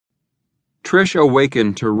Trish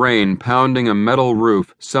awakened to rain pounding a metal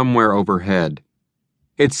roof somewhere overhead.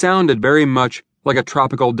 It sounded very much like a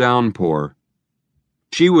tropical downpour.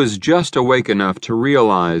 She was just awake enough to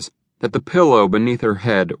realize that the pillow beneath her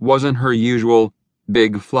head wasn't her usual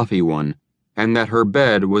big fluffy one, and that her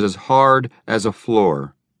bed was as hard as a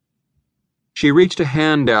floor. She reached a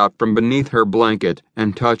hand out from beneath her blanket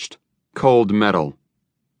and touched cold metal.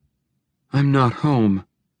 "I'm not home."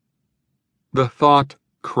 The thought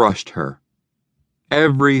crushed her.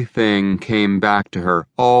 Everything came back to her.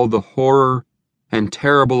 All the horror and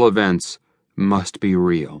terrible events must be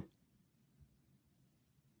real.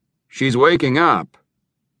 "She's waking up,"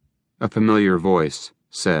 a familiar voice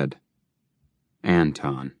said.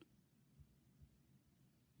 Anton.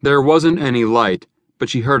 There wasn't any light, but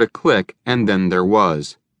she heard a click, and then there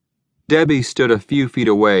was. Debbie stood a few feet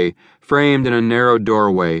away, framed in a narrow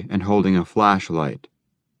doorway and holding a flashlight.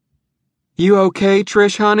 "You okay,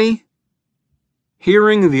 Trish, honey?"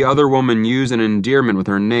 Hearing the other woman use an endearment with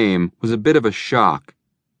her name was a bit of a shock,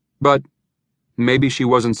 but maybe she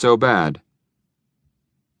wasn't so bad.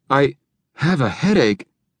 "I have a headache.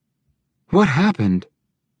 What happened?"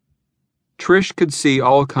 Trish could see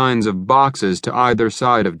all kinds of boxes to either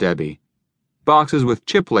side of Debbie, boxes with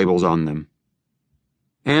chip labels on them.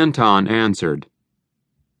 Anton answered.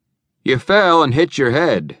 "You fell and hit your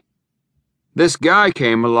head. This guy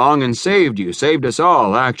came along and saved us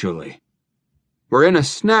all, actually. We're in a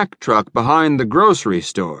snack truck behind the grocery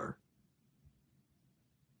store."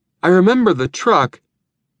 "I remember the truck,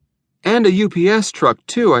 and a UPS truck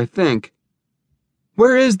too, I think.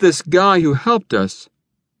 Where is this guy who helped us?"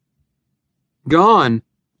 "Gone,"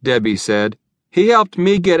 Debbie said. "He helped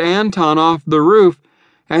me get Anton off the roof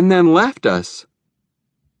and then left us."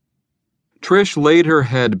 Trish laid her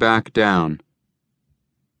head back down.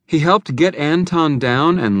 "He helped get Anton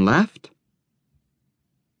down and left?"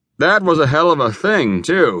 "That was a hell of a thing,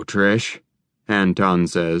 too, Trish," Anton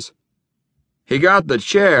says. "He got the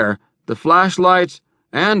chair, the flashlights,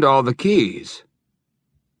 and all the keys."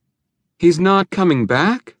 "He's not coming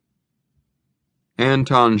back?"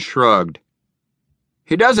 Anton shrugged.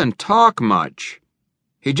 "He doesn't talk much.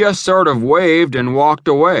 He just sort of waved and walked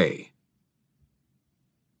away."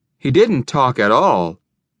 "He didn't talk at all.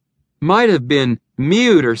 Might have been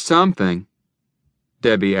mute or something,"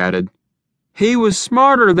 Debbie added. "He was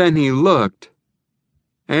smarter than he looked."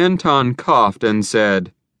 Anton coughed and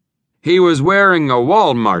said, "He was wearing a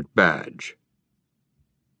Walmart badge."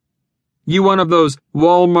 "You one of those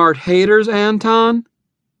Walmart haters, Anton?"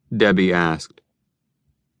 Debbie asked.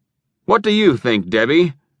 "What do you think,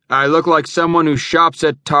 Debbie? I look like someone who shops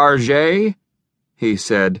at Target?" he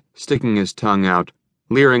said, sticking his tongue out,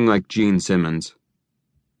 leering like Gene Simmons.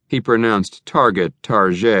 He pronounced Target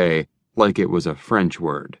like it was a French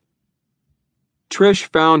word. Trish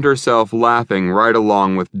found herself laughing right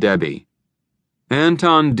along with Debbie.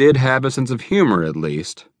 Anton did have a sense of humor, at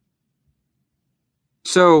least.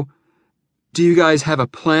 "So, do you guys have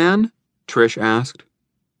a plan?" Trish asked.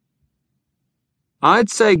 "I'd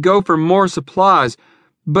say go for more supplies,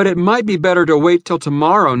 but it might be better to wait till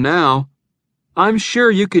tomorrow now. I'm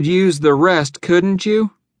sure you could use the rest, couldn't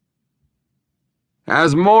you?"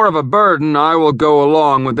 "As more of a burden, I will go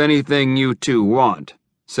along with anything you two want,"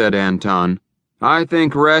 said Anton. "I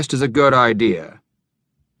think rest is a good idea.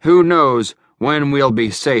 Who knows when we'll be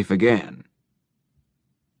safe again."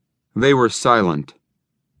 They were silent.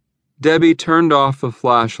 Debbie turned off the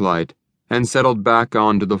flashlight and settled back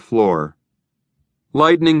onto the floor.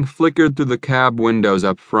 Lightning flickered through the cab windows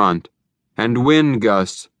up front, and wind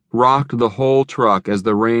gusts rocked the whole truck as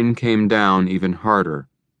the rain came down even harder.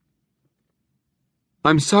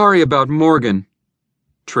 "I'm sorry about Morgan,"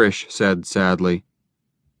 Trish said sadly.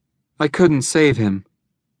 "I couldn't save him."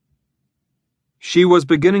 She was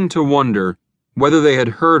beginning to wonder whether they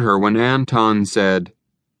had heard her when Anton said,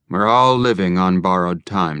 "We're all living on borrowed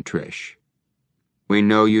time, Trish. We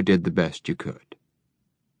know you did the best you could."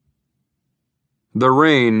 The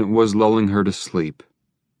rain was lulling her to sleep.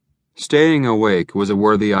 Staying awake was a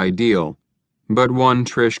worthy ideal, but one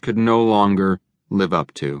Trish could no longer live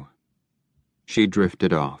up to. She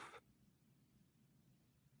drifted off.